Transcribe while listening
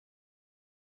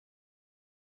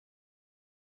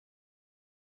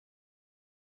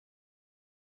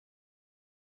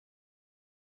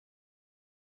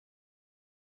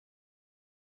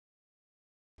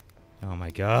Oh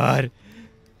my god.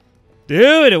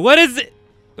 Dude, what is it?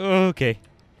 Okay.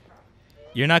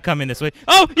 You're not coming this way.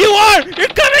 Oh, you are! You're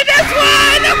coming this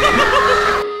way!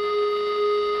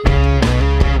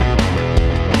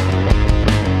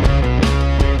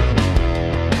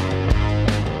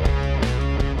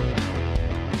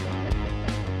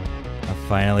 I'm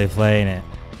finally playing it.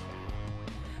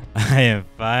 I am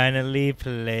finally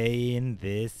playing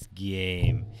this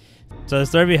game. So the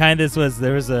story behind this was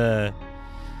there was a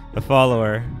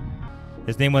follower.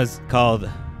 His name was called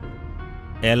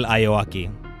Ayuwoki.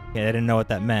 I didn't know what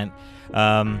that meant.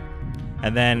 And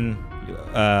then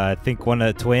I think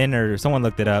a twin or someone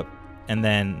looked it up and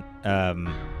then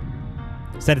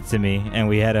sent it to me, and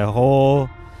we had a whole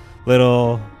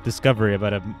little discovery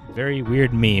about a very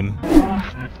weird meme.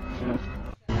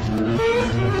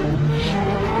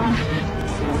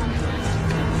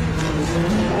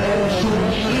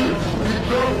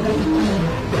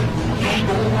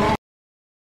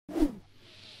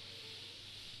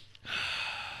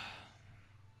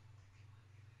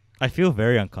 I feel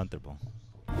very uncomfortable.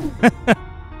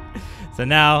 So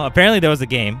now, apparently there was a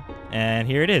game, and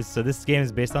here it is. So this game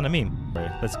is based on a meme. All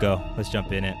right, let's go. Let's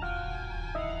jump in it.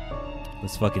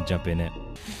 Let's fucking jump in it.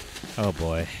 Oh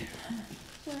boy.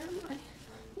 Where am I?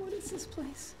 What is this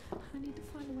place? I need to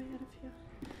find a way out of here.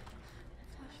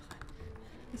 Flashlight.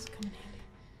 This is coming handy.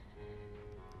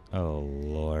 Oh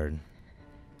Lord.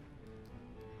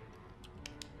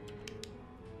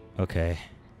 Okay.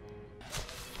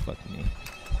 Fuck me.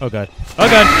 Oh god. Oh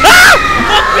god. Ah!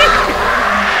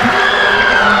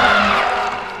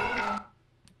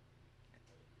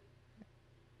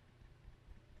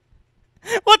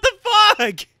 What the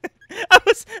fuck? I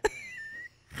was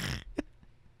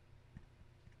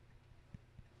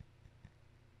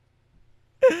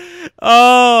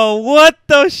Oh, what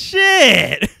the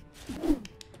shit? I'm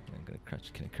gonna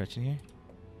crouch. Can I crouch in here?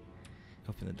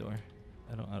 Open the door.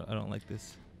 I don't like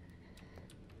this.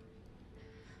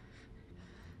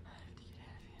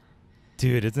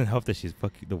 Dude, it doesn't help that she's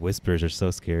fucking. The whispers are so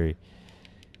scary.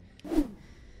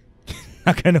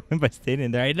 Not gonna win by staying in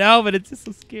there. I know, but it's just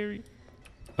so scary.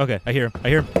 Okay, I hear him. I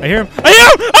hear him. I hear him. I hear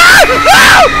him!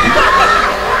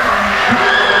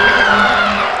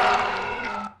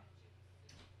 Ah!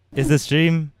 Is the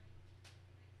stream?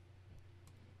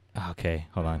 Okay,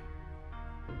 hold on.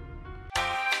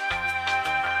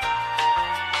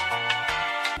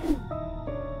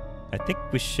 I think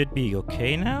we should be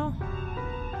okay now.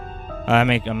 I'm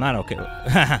not okay.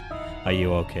 Are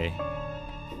you okay?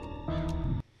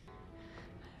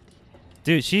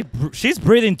 Dude, she's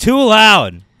breathing too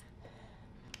loud.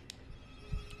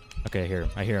 Okay, I hear him.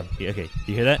 I hear him. Okay,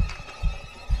 you hear that?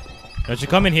 Don't you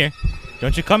come in here.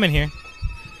 Don't you come in here.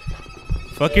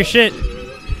 Fuck your shit. It's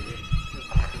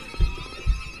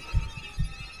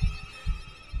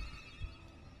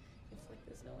like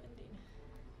there's no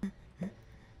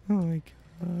ending. Oh my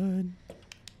god.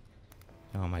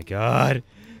 Oh my god.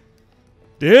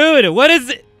 Dude, what is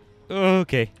it?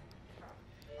 Okay.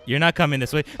 You're not coming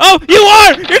this way. Oh, you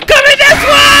are! You're coming this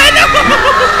way!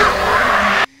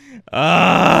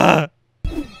 No!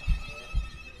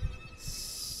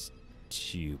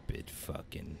 Stupid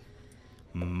fucking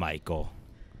Michael.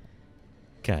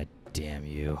 God damn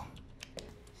you.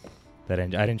 I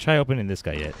didn't try opening this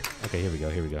guy yet. Okay, here we go.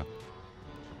 Here we go.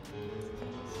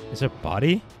 Is there a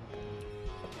body?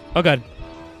 Oh god.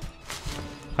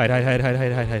 Hide, hide, hide, hide,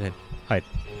 hide, hide, hide, hide. Hide.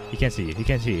 He can't see you. He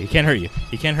can't see you. He can't hurt you.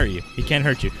 He can't hurt you. He can't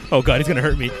hurt you. Oh god, he's gonna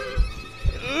hurt me.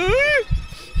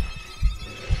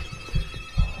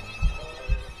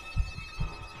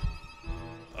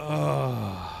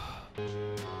 Oh.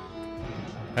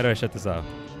 How do I shut this off?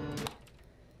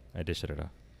 I did shut it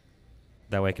off.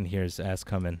 That way I can hear his ass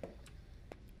coming.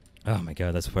 Oh my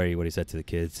god, that's probably what he said to the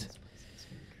kids.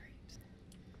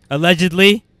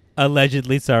 Allegedly.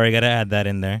 Allegedly. Sorry, gotta add that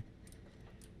in there.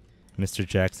 Mr.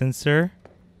 Jackson, sir.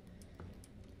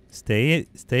 Stay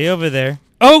over there.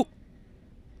 Oh!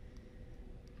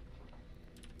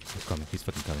 He's coming. He's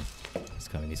fucking coming. He's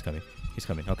coming. He's coming. He's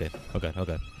coming. Okay. Oh god. Oh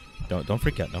god. Don't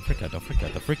freak out. Don't freak out. Don't freak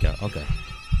out. Don't freak out. Okay.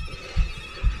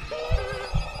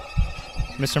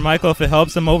 Mr. Michael, if it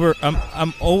helps, I'm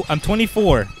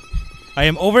 24. I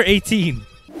am over 18.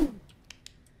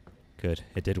 Good.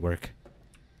 It did work.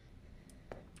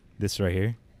 This right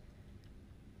here.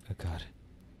 Oh god.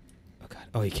 Oh god.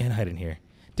 Oh, you can't hide in here.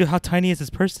 Dude, how tiny is this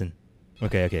person?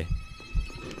 Okay, okay.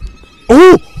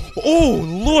 Oh! Oh,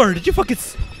 Lord! Did you fucking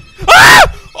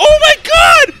ah! Oh my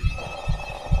god!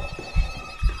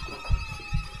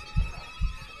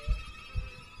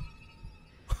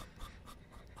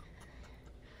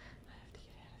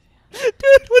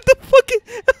 Dude, what the fuck?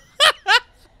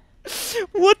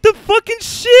 What the fuck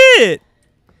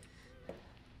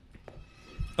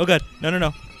Oh god. No, no,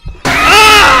 no.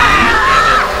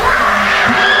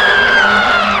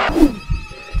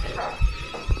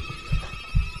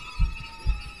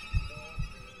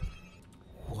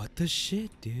 What the shit,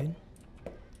 dude?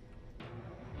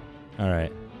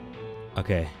 Alright.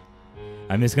 Okay.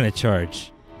 I'm just gonna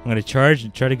charge. I'm gonna charge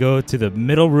and try to go to the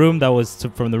middle room that was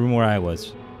from the room where I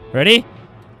was. Ready?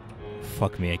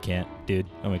 Fuck me, I can't. Dude.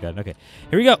 Oh my god. Okay.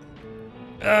 Here we go.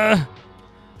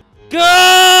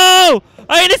 Go!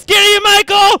 I ain't scared of you,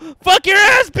 Michael! Fuck your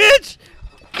ass, bitch!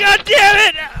 God damn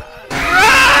it!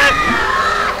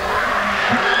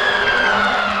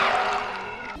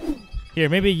 Run! Here,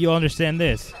 maybe you'll understand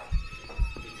this.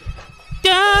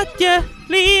 Don't you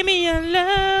leave me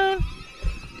alone.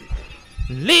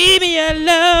 Leave me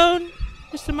alone,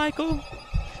 Mr. Michael.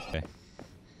 Okay.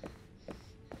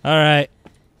 Alright,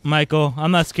 Michael,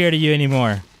 I'm not scared of you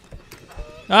anymore.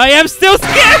 I am still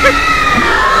scared!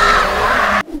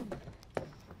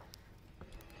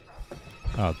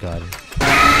 Oh, God.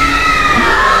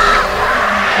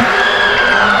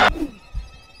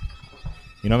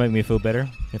 You know what make me feel better?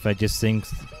 If I just sing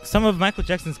some of Michael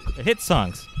Jackson's hit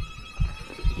songs.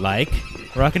 Like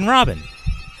Rockin' Robin.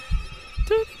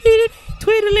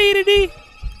 Tweedledee,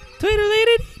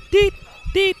 tweedledee,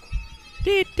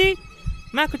 dee.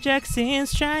 Michael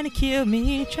Jackson's trying to kill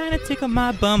me, trying to tickle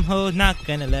my bumhole, not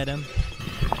gonna let him.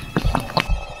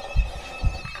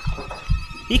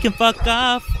 He can fuck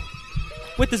off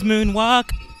with his moonwalk.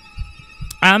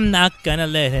 I'm not gonna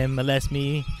let him molest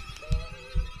me.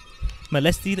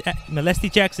 Molesty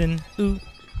Jackson, ooh,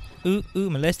 ooh, ooh,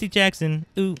 Molesty Jackson,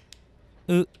 ooh,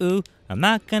 ooh, ooh. I'm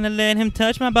not gonna let him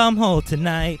touch my bumhole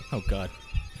tonight. Oh God.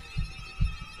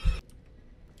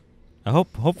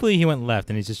 Hopefully he went left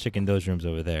and he's just checking those rooms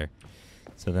over there.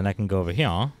 So then I can go over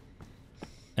here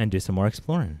and do some more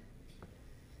exploring.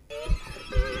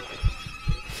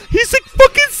 He's like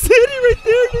fucking sitting right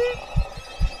there, dude.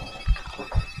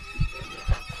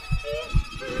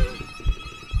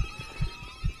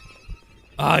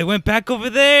 Oh, he went back over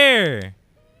there.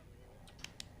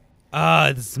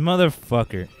 Ah, this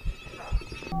motherfucker.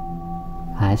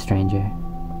 Hi, stranger.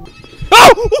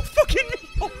 Oh! Oh, fucking me!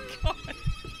 Oh, God!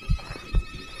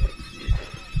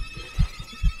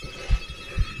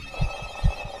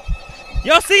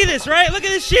 Y'all see this, right? Look at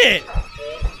this shit!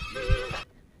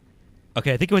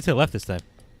 Okay, I think it went to the left this time.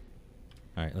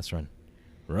 Alright, let's run.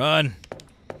 Run!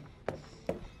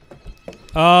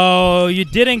 Oh, you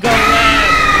didn't go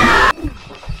left!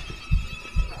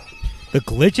 The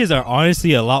glitches are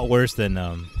honestly a lot worse than,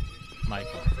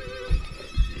 Michael.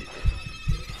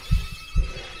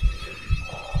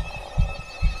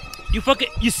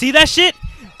 You see that shit?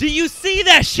 Do you see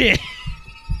that shit?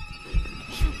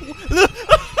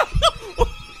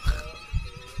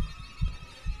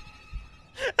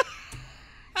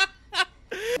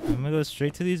 I'm gonna go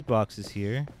straight to these boxes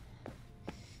here.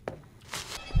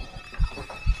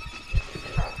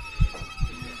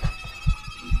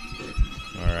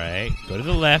 Alright, go to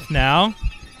the left now.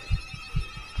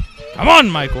 Come on,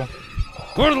 Michael.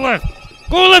 Go to the left.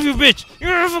 Go to the left, you bitch.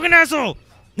 You're a fucking asshole.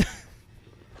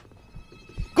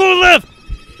 Go to the left!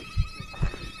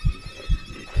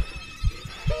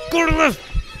 Go to the left!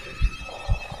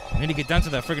 I need to get down to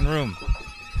that friggin' room.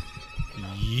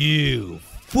 You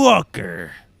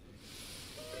fucker!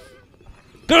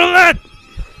 Go to the left!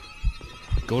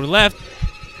 Go to the left.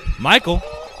 Michael.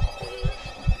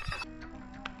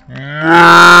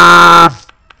 Oh.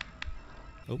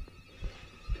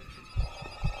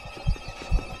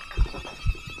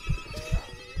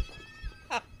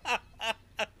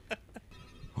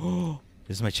 Oh,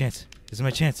 this is my chance. This is my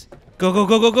chance. Go, go,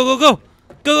 go, go, go, go, go.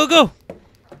 Go, go, go.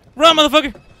 Run,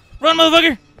 motherfucker. Run,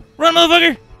 motherfucker. Run,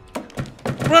 motherfucker.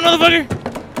 Run, motherfucker.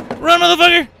 Run,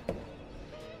 motherfucker.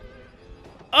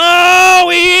 Oh,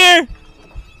 we here.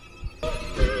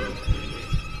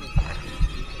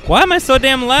 Why am I so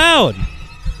damn loud?